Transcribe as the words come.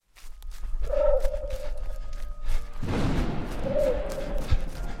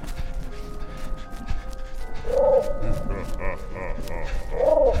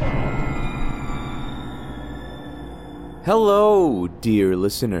Hello, dear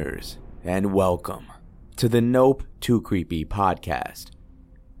listeners, and welcome to the Nope Too Creepy podcast.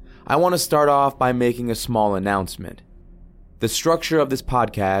 I want to start off by making a small announcement. The structure of this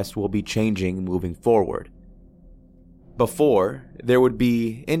podcast will be changing moving forward. Before, there would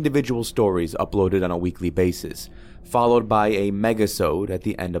be individual stories uploaded on a weekly basis, followed by a megasode at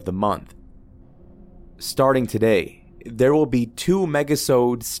the end of the month. Starting today, there will be 2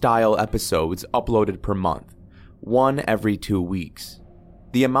 megasode-style episodes uploaded per month. One every 2 weeks.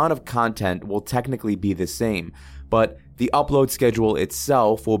 The amount of content will technically be the same, but the upload schedule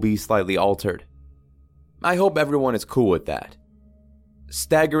itself will be slightly altered. I hope everyone is cool with that.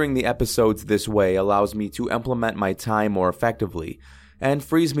 Staggering the episodes this way allows me to implement my time more effectively and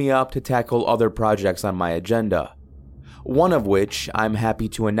frees me up to tackle other projects on my agenda. One of which, I'm happy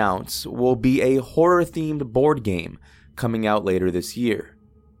to announce, will be a horror-themed board game coming out later this year.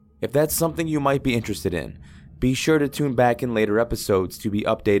 If that's something you might be interested in, be sure to tune back in later episodes to be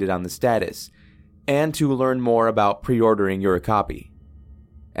updated on the status, and to learn more about pre-ordering your copy.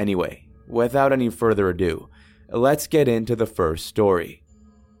 Anyway, without any further ado, let's get into the first story.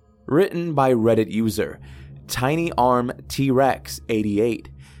 Written by Reddit user Tiny Arm T-Rex 88.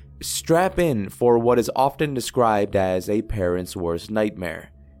 Strap in for what is often described as a parent's worst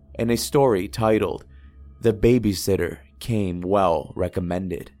nightmare, in a story titled, "The Babysitter Came Well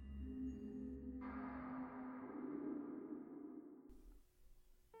Recommended."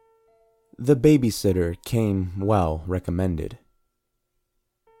 The babysitter came well recommended.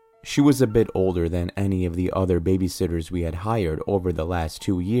 She was a bit older than any of the other babysitters we had hired over the last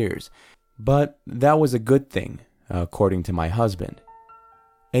 2 years, but that was a good thing, according to my husband.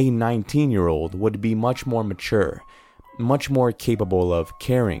 A 19-year-old would be much more mature, much more capable of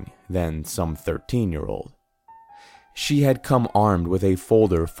caring than some 13-year-old. She had come armed with a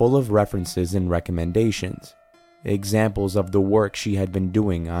folder full of references and recommendations. Examples of the work she had been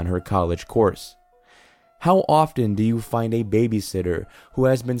doing on her college course. How often do you find a babysitter who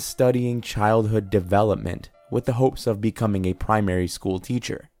has been studying childhood development with the hopes of becoming a primary school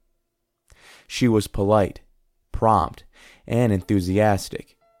teacher? She was polite, prompt, and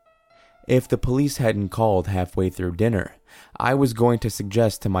enthusiastic. If the police hadn't called halfway through dinner, I was going to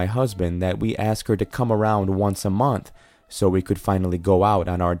suggest to my husband that we ask her to come around once a month so we could finally go out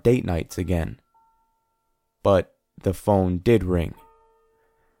on our date nights again. But the phone did ring.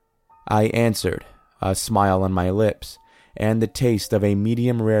 I answered, a smile on my lips, and the taste of a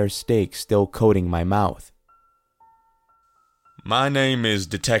medium-rare steak still coating my mouth. "My name is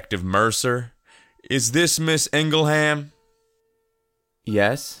Detective Mercer. Is this Miss Ingleham?"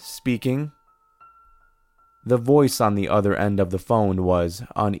 "Yes, speaking." The voice on the other end of the phone was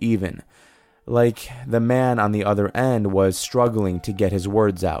uneven, like the man on the other end was struggling to get his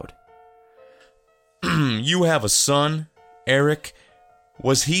words out. "You have a son, Eric.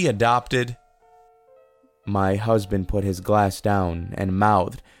 Was he adopted?" My husband put his glass down and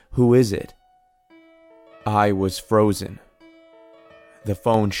mouthed, "Who is it?" I was frozen. The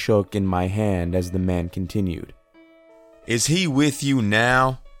phone shook in my hand as the man continued. "Is he with you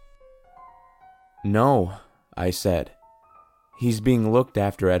now?" "No," I said. "He's being looked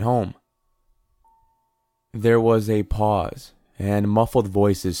after at home." There was a pause, and muffled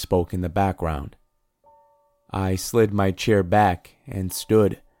voices spoke in the background. I slid my chair back and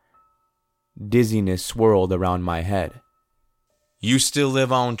stood. Dizziness swirled around my head. "You still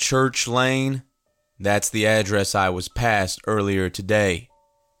live on Church Lane? That's the address I was passed earlier today."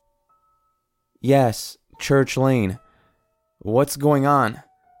 "Yes, Church Lane. What's going on?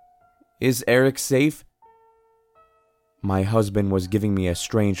 Is Eric safe?" My husband was giving me a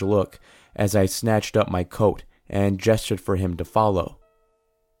strange look as I snatched up my coat and gestured for him to follow.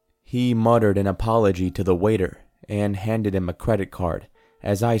 He muttered an apology to the waiter and handed him a credit card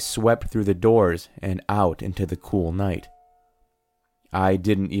as I swept through the doors and out into the cool night. I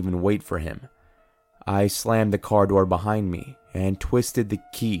didn't even wait for him. I slammed the car door behind me and twisted the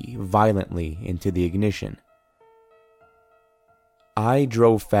key violently into the ignition. I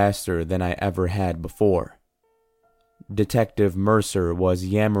drove faster than I ever had before. Detective Mercer was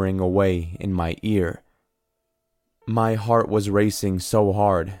yammering away in my ear. My heart was racing so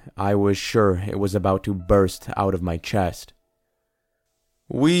hard, I was sure it was about to burst out of my chest.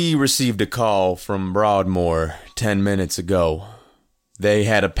 "We received a call from Broadmoor 10 minutes ago. They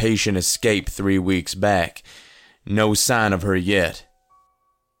had a patient escape 3 weeks back. No sign of her yet."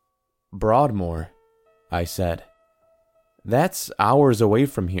 "Broadmoor?" I said. "That's hours away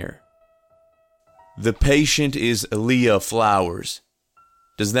from here." "The patient is Leah Flowers.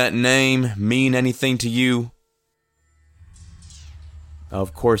 Does that name mean anything to you?"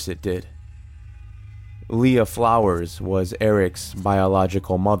 Of course it did. Leah Flowers was Eric's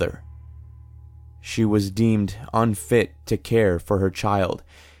biological mother. She was deemed unfit to care for her child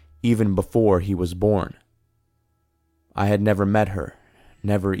even before he was born. I had never met her,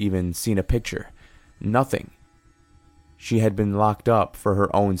 never even seen a picture, nothing. She had been locked up for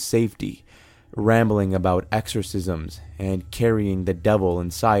her own safety, rambling about exorcisms and carrying the devil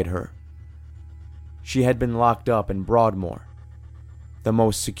inside her. She had been locked up in Broadmoor, the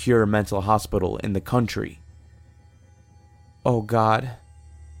most secure mental hospital in the country. Oh God,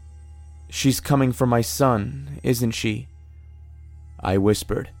 she's coming for my son, isn't she? I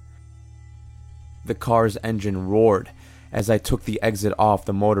whispered. The car's engine roared as I took the exit off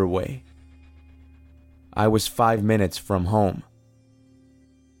the motorway. I was 5 minutes from home.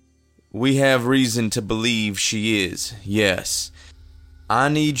 We have reason to believe she is, yes. I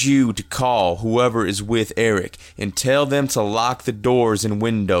need you to call whoever is with Eric and tell them to lock the doors and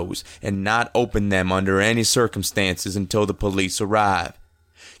windows and not open them under any circumstances until the police arrive.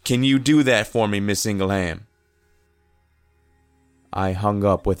 Can you do that for me, Miss Ingleham? I hung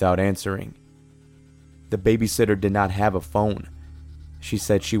up without answering. The babysitter did not have a phone. She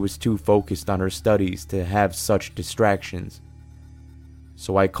said she was too focused on her studies to have such distractions.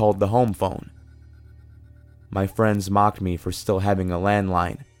 So I called the home phone. My friends mocked me for still having a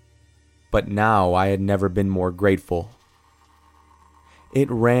landline, but now I had never been more grateful. It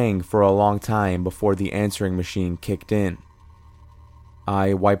rang for a long time before the answering machine kicked in.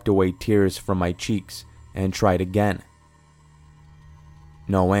 I wiped away tears from my cheeks and tried again.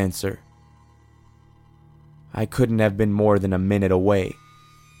 No answer. I couldn't have been more than a minute away.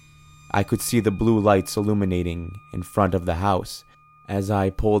 I could see the blue lights illuminating in front of the house as I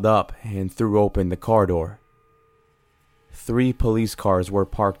pulled up and threw open the car door. 3 police cars were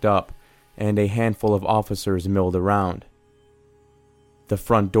parked up and a handful of officers milled around. The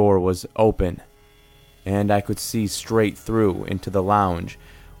front door was open, and I could see straight through into the lounge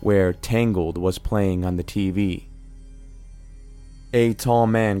where Tangled was playing on the TV. A tall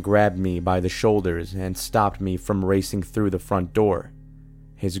man grabbed me by the shoulders and stopped me from racing through the front door,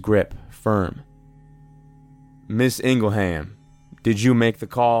 his grip firm. Miss Ingleham, did you make the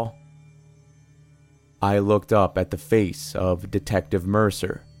call? I looked up at the face of Detective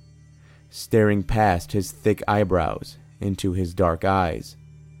Mercer, staring past his thick eyebrows into his dark eyes.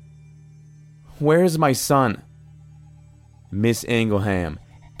 Where's my son? Miss Ingleham,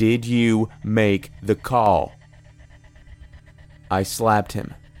 did you make the call? I slapped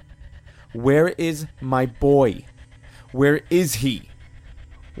him. Where is my boy? Where is he?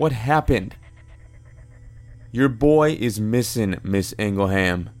 What happened? Your boy is missing, Miss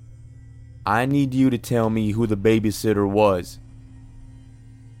Ingleham. I need you to tell me who the babysitter was.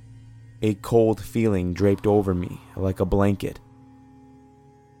 A cold feeling draped over me like a blanket.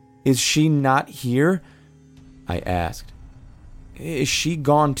 Is she not here? I asked. Is she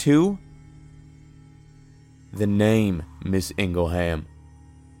gone too? The name, Miss Ingleham.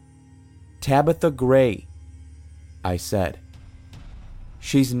 Tabitha Gray, I said.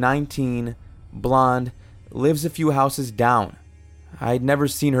 She's 19, blonde, lives a few houses down. I'd never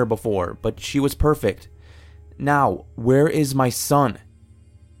seen her before, but she was perfect. Now, where is my son?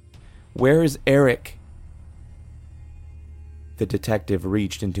 Where is Eric? The detective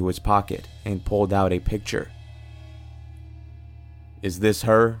reached into his pocket and pulled out a picture. Is this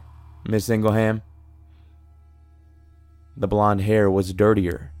her, Miss Ingleham? The blonde hair was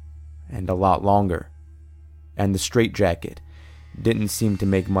dirtier and a lot longer, and the straitjacket didn't seem to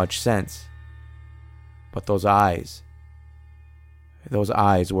make much sense. But those eyes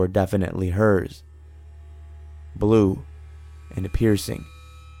were definitely hers. Blue and piercing.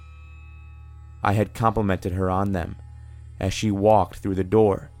 I had complimented her on them as she walked through the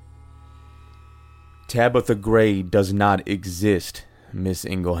door. Tabitha Gray does not exist, Miss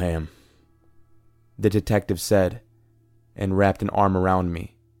Ingleham, the detective said, and wrapped an arm around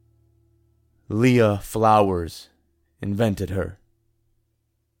me. Leah Flowers invented her.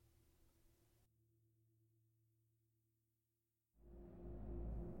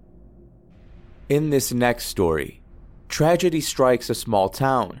 In this next story, tragedy strikes a small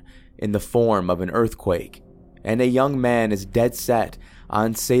town in the form of an earthquake, and a young man is dead set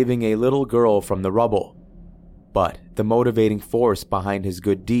on saving a little girl from the rubble. But the motivating force behind his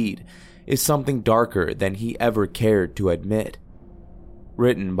good deed is something darker than he ever cared to admit.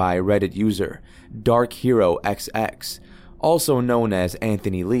 Written by Reddit user Dark Hero XX, also known as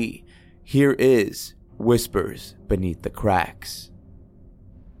Anthony Lee, here is Whispers Beneath the Cracks.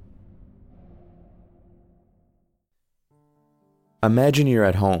 Imagine you're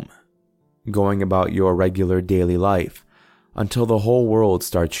at home, going about your regular daily life, until the whole world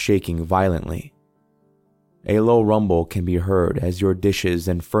starts shaking violently. A low rumble can be heard as your dishes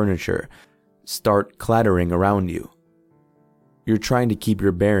and furniture start clattering around you. You're trying to keep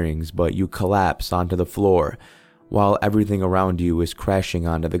your bearings, but you collapse onto the floor while everything around you is crashing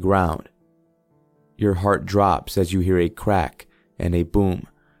onto the ground. Your heart drops as you hear a crack and a boom.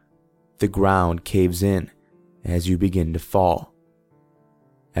 The ground caves in as you begin to fall.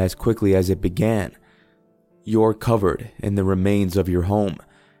 As quickly as it began, you're covered in the remains of your home,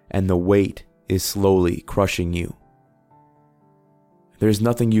 and the weight is slowly crushing you. There's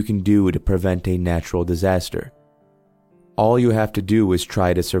nothing you can do to prevent a natural disaster. All you have to do is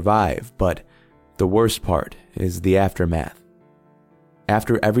try to survive, but the worst part is the aftermath.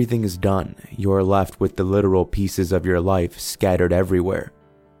 After everything is done, you're left with the literal pieces of your life scattered everywhere.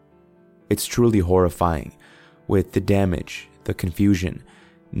 It's truly horrifying, with the damage, the confusion,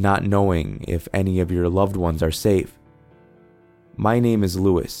 not knowing if any of your loved ones are safe. My name is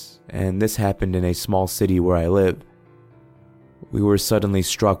Lewis, and this happened in a small city where I live. We were suddenly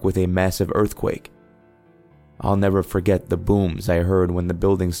struck with a massive earthquake. I'll never forget the booms I heard when the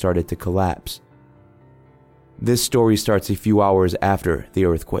building started to collapse. This story starts a few hours after the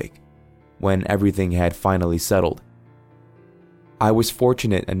earthquake, when everything had finally settled. I was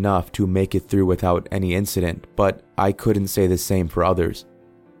fortunate enough to make it through without any incident, but I couldn't say the same for others.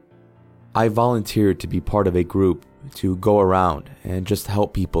 I volunteered to be part of a group to go around and just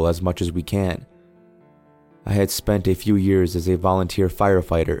help people as much as we can. I had spent a few years as a volunteer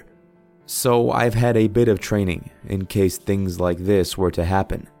firefighter, so I've had a bit of training in case things like this were to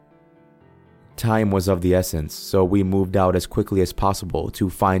happen. Time was of the essence, so we moved out as quickly as possible to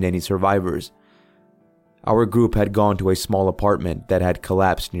find any survivors. Our group had gone to a small apartment that had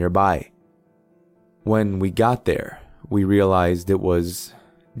collapsed nearby. When we got there, we realized it was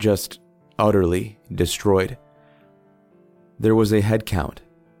just utterly destroyed. There was a head count,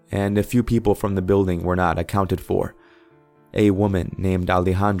 and a few people from the building were not accounted for. A woman named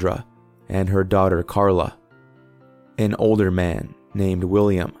Alejandra and her daughter Carla, an older man named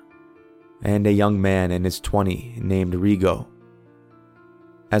William, and a young man in his 20s named Rigo.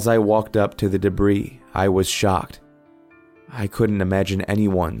 As I walked up to the debris, I was shocked. I couldn't imagine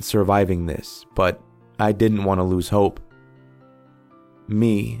anyone surviving this, but I didn't want to lose hope.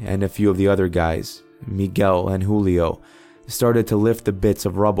 Me and a few of the other guys, Miguel and Julio, started to lift the bits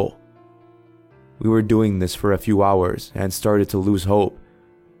of rubble. We were doing this for a few hours and started to lose hope.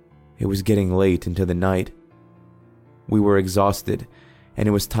 It was getting late into the night. We were exhausted, and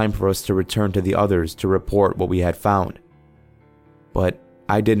it was time for us to return to the others to report what we had found. But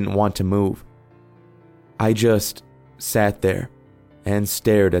I didn't want to move. I just sat there and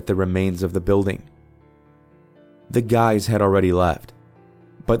stared at the remains of the building. The guys had already left,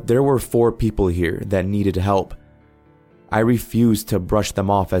 but there were 4 people here that needed help. I refused to brush them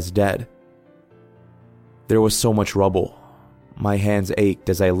off as dead. There was so much rubble. My hands ached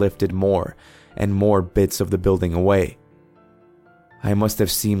as I lifted more and more bits of the building away. I must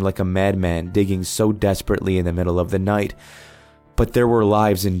have seemed like a madman digging so desperately in the middle of the night, but there were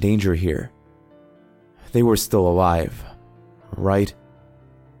lives in danger here. They were still alive, right?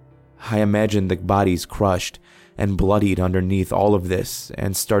 I imagined the bodies crushed and bloodied underneath all of this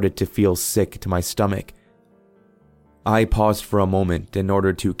and started to feel sick to my stomach. I paused for a moment in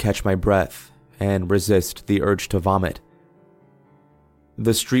order to catch my breath and resist the urge to vomit.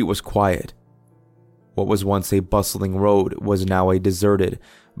 The street was quiet. What was once a bustling road was now a deserted,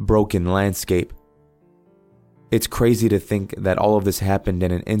 broken landscape. It's crazy to think that all of this happened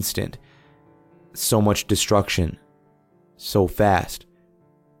in an instant. So much destruction. So fast.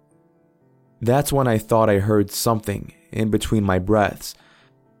 That's when I thought I heard something in between my breaths.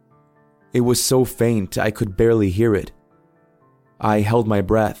 It was so faint I could barely hear it. I held my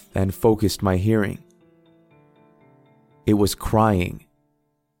breath and focused my hearing. It was crying.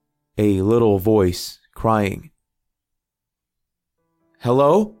 A little voice crying.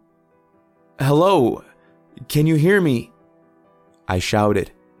 "Hello? Hello? Can you hear me?" I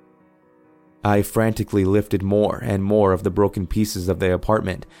shouted. I frantically lifted more and more of the broken pieces of the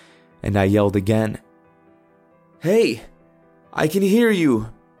apartment, and I yelled again. "Hey, I can hear you.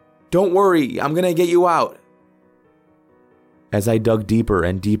 Don't worry, I'm gonna get you out." As I dug deeper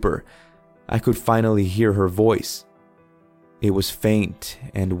and deeper, I could finally hear her voice. It was faint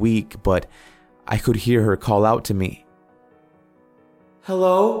and weak, but I could hear her call out to me.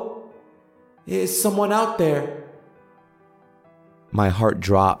 "Hello? Is someone out there?" My heart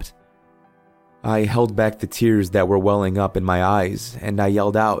dropped. I held back the tears that were welling up in my eyes, and I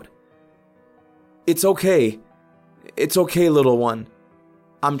yelled out, "It's okay. It's okay, little one.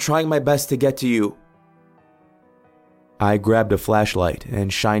 I'm trying my best to get to you." I grabbed a flashlight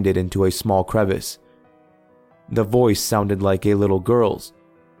and shined it into a small crevice. The voice sounded like a little girl's.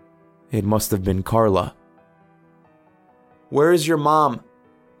 It must have been Carla. "Where is your mom?"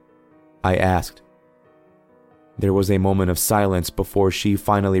 I asked. There was a moment of silence before she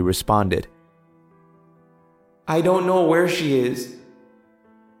finally responded. "I don't know where she is.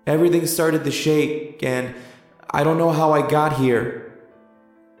 Everything started to shake, and I don't know how I got here."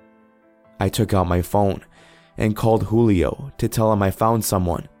 I took out my phone and called Julio to tell him I found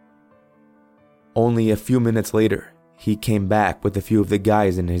someone. Only a few minutes later, he came back with a few of the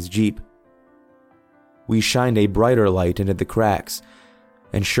guys in his Jeep. We shined a brighter light into the cracks,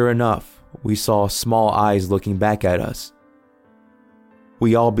 and sure enough, we saw small eyes looking back at us.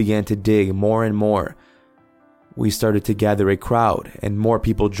 We all began to dig more and more. We started to gather a crowd, and more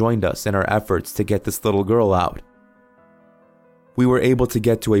people joined us in our efforts to get this little girl out. We were able to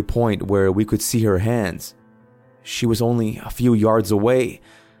get to a point where we could see her hands. She was only a few yards away,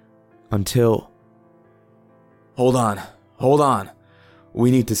 until... Hold on.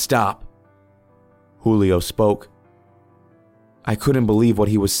 We need to stop," Julio spoke. I couldn't believe what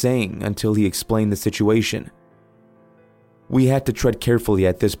he was saying until he explained the situation. We had to tread carefully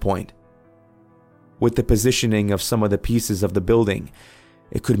at this point. With the positioning of some of the pieces of the building,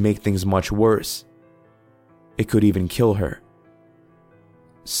 it could make things much worse. It could even kill her.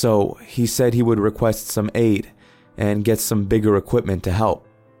 So he said he would request some aid and get some bigger equipment to help.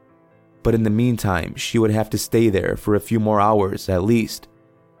 But in the meantime, she would have to stay there for a few more hours at least.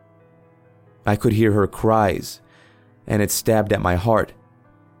 I could hear her cries, and it stabbed at my heart.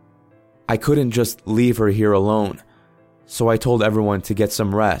 I couldn't just leave her here alone, so I told everyone to get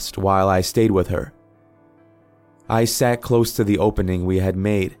some rest while I stayed with her. I sat close to the opening we had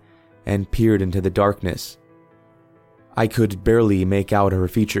made and peered into the darkness. I could barely make out her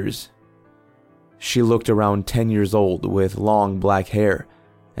features. She looked around 10 years old with long black hair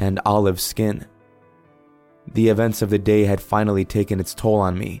and olive skin. The events of the day had finally taken its toll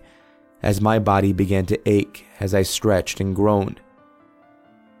on me, as my body began to ache as I stretched and groaned.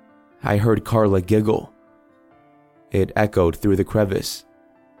 I heard Carla giggle. It echoed through the crevice.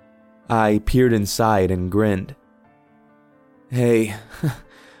 I peered inside and grinned. "Hey,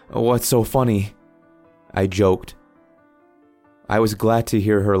 what's so funny?" I joked. I was glad to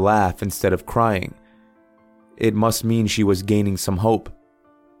hear her laugh instead of crying. It must mean she was gaining some hope.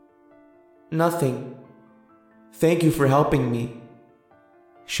 "Nothing. Thank you for helping me,"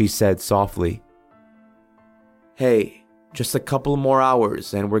 she said softly. "Hey, just a couple more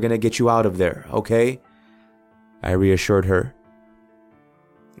hours and we're gonna get you out of there, okay?" I reassured her.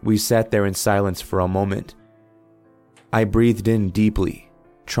 We sat there in silence for a moment. I breathed in deeply,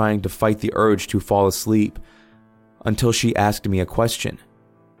 trying to fight the urge to fall asleep, until she asked me a question.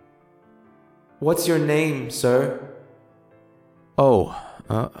 "What's your name, sir?" "Oh,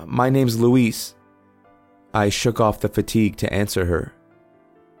 my name's Luis." I shook off the fatigue to answer her.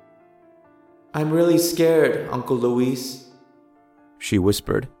 "I'm really scared, Uncle Luis," she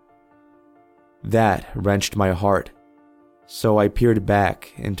whispered. That wrenched my heart, so I peered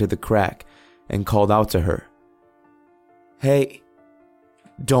back into the crack and called out to her. "Hey,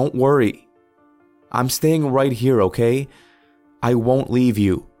 don't worry. I'm staying right here, okay? I won't leave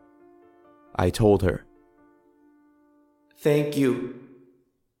you," I told her. "Thank you."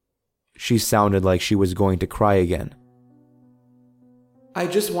 She sounded like she was going to cry again. "I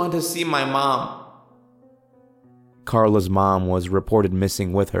just want to see my mom." Carla's mom was reported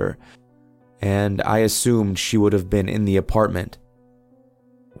missing with her, and I assumed she would have been in the apartment.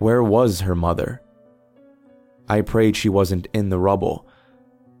 Where was her mother? I prayed she wasn't in the rubble.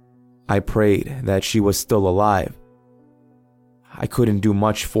 I prayed that she was still alive. I couldn't do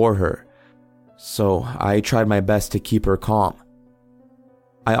much for her, so I tried my best to keep her calm.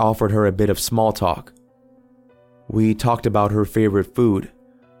 I offered her a bit of small talk. We talked about her favorite food,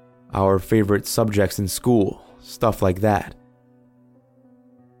 our favorite subjects in school, stuff like that.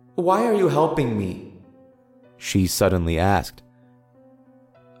 "Why are you helping me?" she suddenly asked.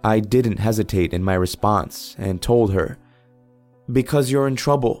 I didn't hesitate in my response and told her, "Because you're in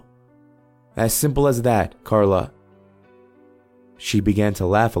trouble. As simple as that, Carla." She began to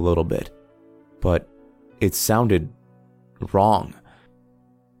laugh a little bit, but it sounded wrong.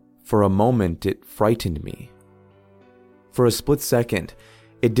 For a moment, it frightened me. For a split second,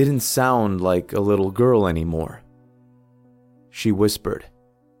 it didn't sound like a little girl anymore. She whispered,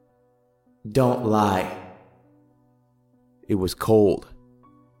 "Don't lie." It was cold.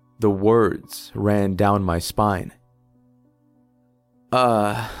 The words ran down my spine.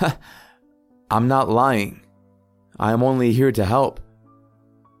 I'm not lying. I'm only here to help."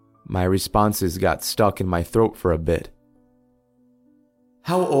 My responses got stuck in my throat for a bit.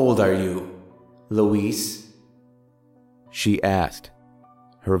 "How old are you, Luis?" she asked,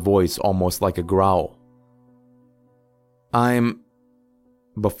 her voice almost like a growl.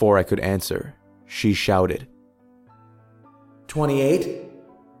 Before I could answer, she shouted. 28?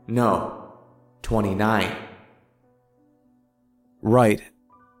 No, 29. Right.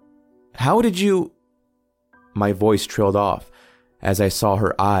 How did you... My voice trailed off as I saw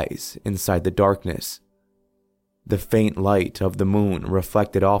her eyes inside the darkness. The faint light of the moon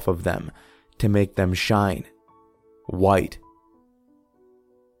reflected off of them to make them shine white.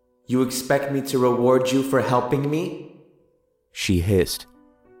 You expect me to reward you for helping me? She hissed.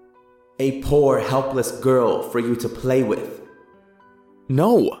 A poor, helpless girl for you to play with.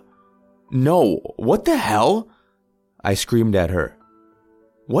 No, what the hell? I screamed at her.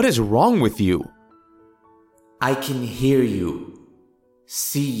 What is wrong with you? I can hear you,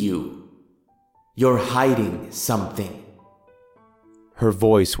 see you. You're hiding something. Her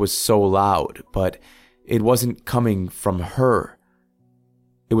voice was so loud, but it wasn't coming from her.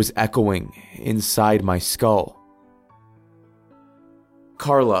 It was echoing inside my skull.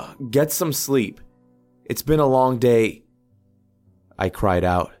 Carla, get some sleep. It's been a long day. I cried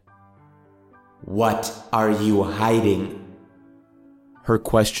out. What are you hiding? Her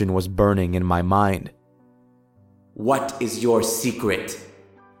question was burning in my mind. What is your secret?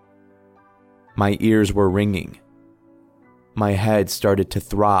 My ears were ringing. My head started to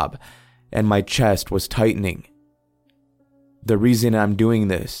throb, and my chest was tightening. The reason I'm doing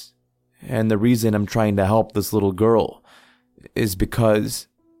this, and the reason I'm trying to help this little girl, is because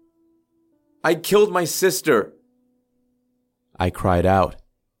I killed my sister. I cried out.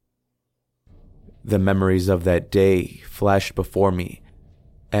 The memories of that day flashed before me,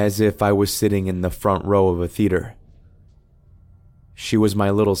 as if I was sitting in the front row of a theater. She was my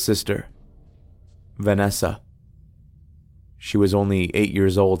little sister, Vanessa. She was only 8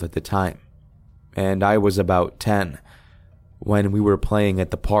 years old at the time, and I was about 10 when we were playing at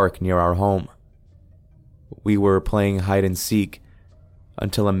the park near our home. We were playing hide and seek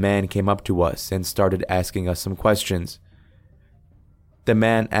until a man came up to us and started asking us some questions. The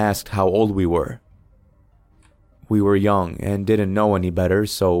man asked how old we were. We were young and didn't know any better,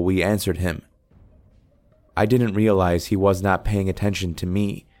 so we answered him. I didn't realize he was not paying attention to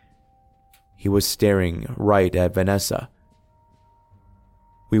me. He was staring right at Vanessa.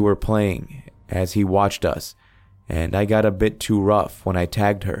 We were playing as he watched us, and I got a bit too rough when I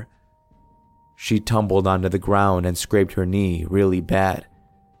tagged her. She tumbled onto the ground and scraped her knee really bad.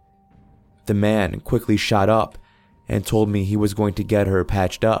 The man quickly shot up and told me he was going to get her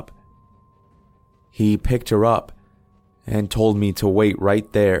patched up. He picked her up and told me to wait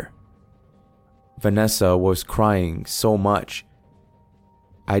right there. Vanessa was crying so much.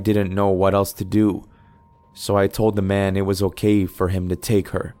 I didn't know what else to do, so I told the man it was okay for him to take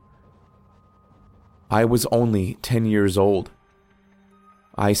her. I was only 10 years old.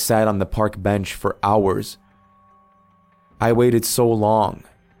 I sat on the park bench for hours. I waited so long,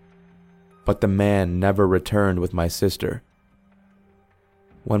 but the man never returned with my sister.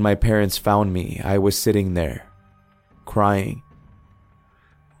 When my parents found me, I was sitting there, crying.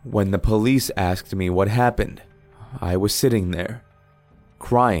 When the police asked me what happened, I was sitting there,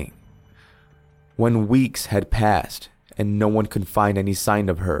 crying. When weeks had passed and no one could find any sign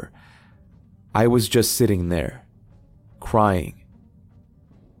of her, I was just sitting there, crying.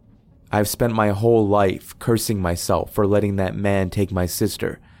 I've spent my whole life cursing myself for letting that man take my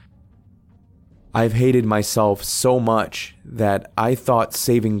sister. I've hated myself so much that I thought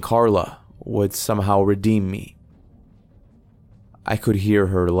saving Carla would somehow redeem me. I could hear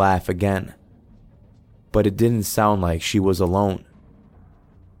her laugh again, but it didn't sound like she was alone.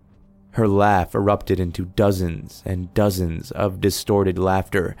 Her laugh erupted into dozens and dozens of distorted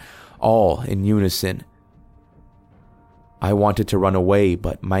laughter, all in unison. I wanted to run away,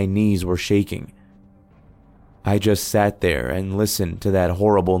 but my knees were shaking. I just sat there and listened to that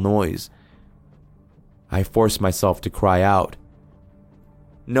horrible noise. I forced myself to cry out.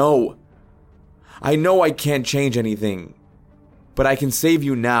 No! I know I can't change anything, but I can save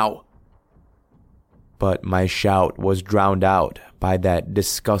you now. But my shout was drowned out by that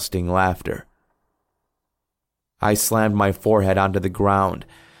disgusting laughter. I slammed my forehead onto the ground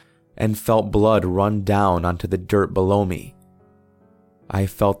and felt blood run down onto the dirt below me. I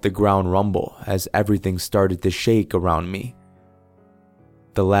felt the ground rumble as everything started to shake around me.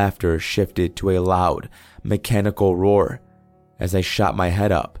 The laughter shifted to a loud, mechanical roar as I shot my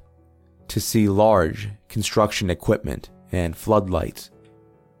head up to see large construction equipment and floodlights.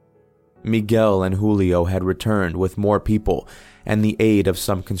 Miguel and Julio had returned with more people and the aid of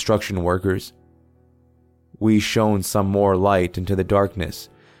some construction workers. We shone some more light into the darkness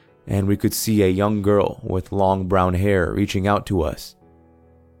and we could see a young girl with long brown hair reaching out to us.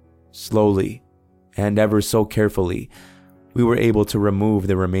 Slowly, and ever so carefully, we were able to remove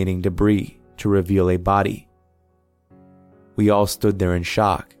the remaining debris to reveal a body. We all stood there in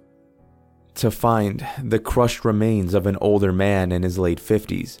shock to find the crushed remains of an older man in his late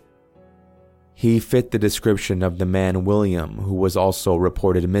 50s. He fit the description of the man William who was also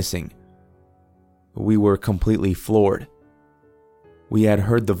reported missing. We were completely floored. We had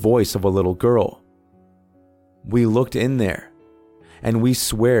heard the voice of a little girl. We looked in there, and we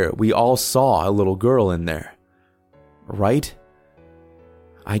swear we all saw a little girl in there. Right?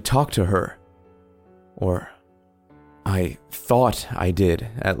 I talked to her. Or I thought I did,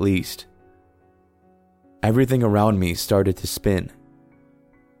 at least. Everything around me started to spin.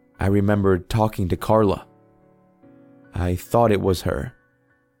 I remembered talking to Carla. I thought it was her.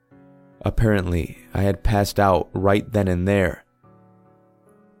 Apparently, I had passed out right then and there.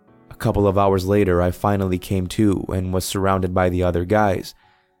 A couple of hours later, I finally came to and was surrounded by the other guys.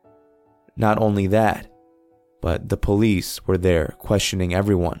 Not only that, but the police were there questioning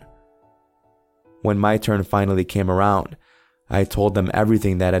everyone. When my turn finally came around, I told them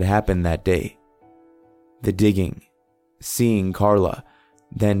everything that had happened that day. The digging, seeing Carla,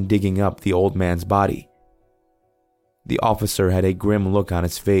 then digging up the old man's body. The officer had a grim look on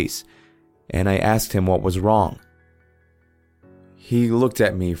his face, and I asked him what was wrong. He looked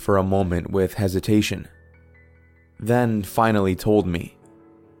at me for a moment with hesitation, then finally told me.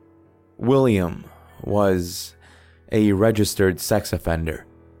 William was a registered sex offender.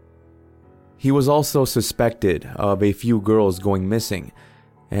 He was also suspected of a few girls going missing,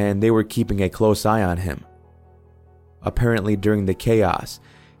 and they were keeping a close eye on him. Apparently, during the chaos,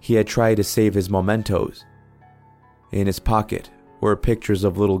 he had tried to save his mementos. In his pocket were pictures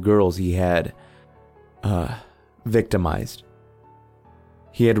of little girls he had, victimized.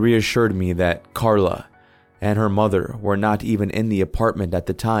 He had reassured me that Carla and her mother were not even in the apartment at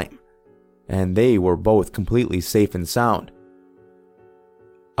the time, and they were both completely safe and sound.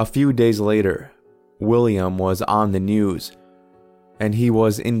 A few days later, William was on the news, and he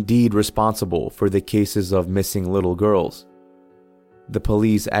was indeed responsible for the cases of missing little girls. The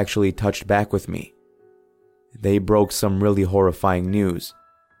police actually touched back with me. They broke some really horrifying news.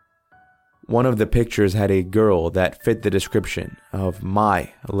 One of the pictures had a girl that fit the description of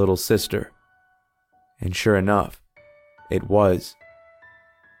my little sister. And sure enough, it was.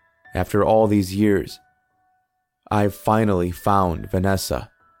 After all these years, I finally found Vanessa.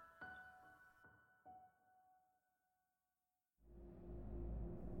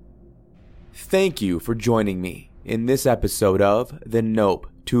 Thank you for joining me in this episode of the Nope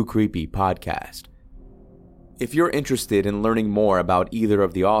Too Creepy podcast. If you're interested in learning more about either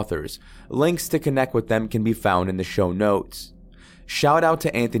of the authors, links to connect with them can be found in the show notes. Shout out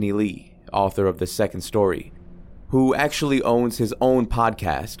to Anthony Lee, author of the second story, who actually owns his own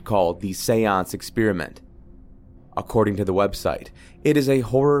podcast called The Seance Experiment. According to the website, it is a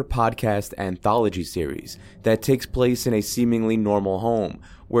horror podcast anthology series that takes place in a seemingly normal home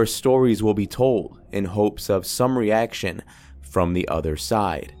where stories will be told in hopes of some reaction from the other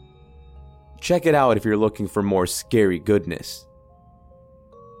side. Check it out if you're looking for more scary goodness.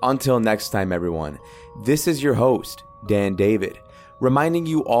 Until next time, everyone, this is your host, Dan David, reminding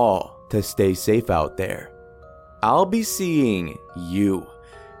you all to stay safe out there. I'll be seeing you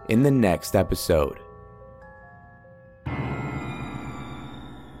in the next episode.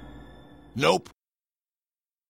 Nope.